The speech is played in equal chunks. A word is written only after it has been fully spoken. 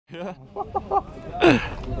Ja.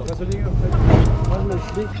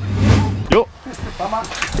 Jo.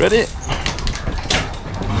 Ready.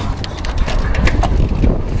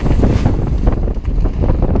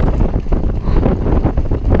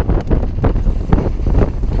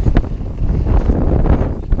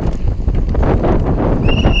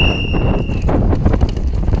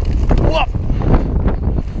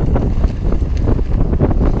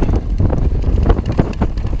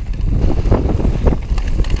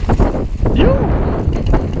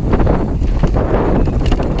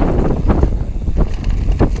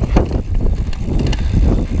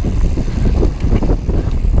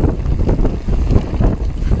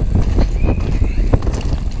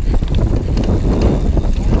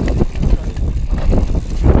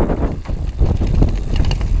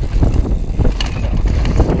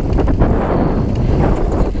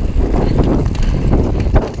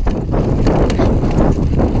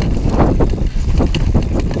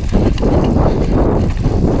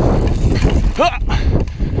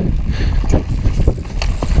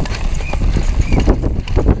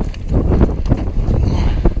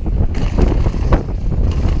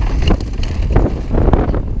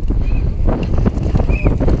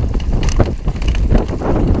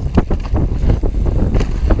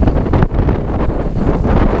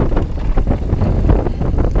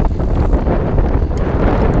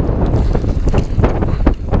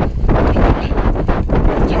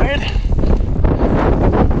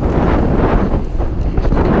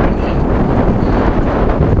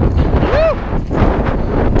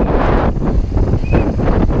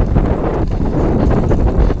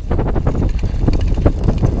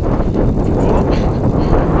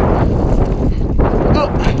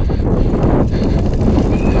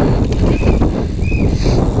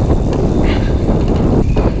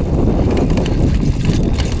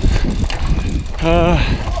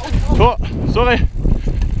 Tor, sorry.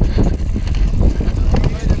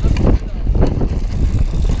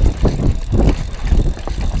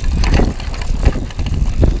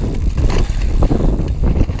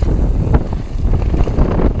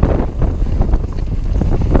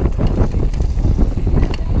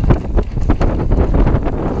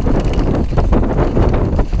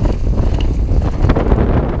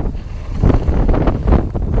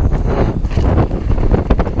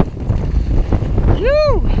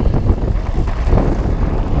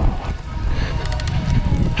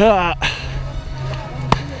 Ja.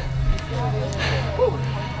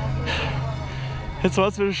 Jetzt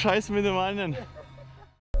war's wieder scheiße mit dem einen.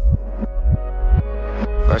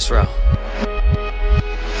 First row.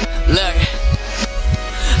 Look,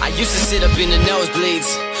 I used to sit up in the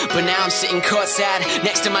nosebleeds, but now I'm sitting courtside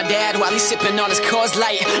next to my dad while he's sipping on his Coors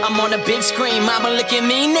Light. I'm on a big screen, mama look at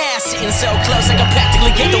me now, sitting so close I can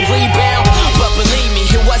practically get the rebound. But believe me,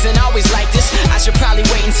 it wasn't always like this. I should probably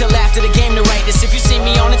wait until after the game to write this. If you see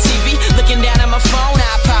me on the TV looking down at my phone, I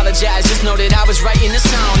apologize. Just know that I was writing the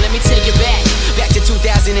song. Let me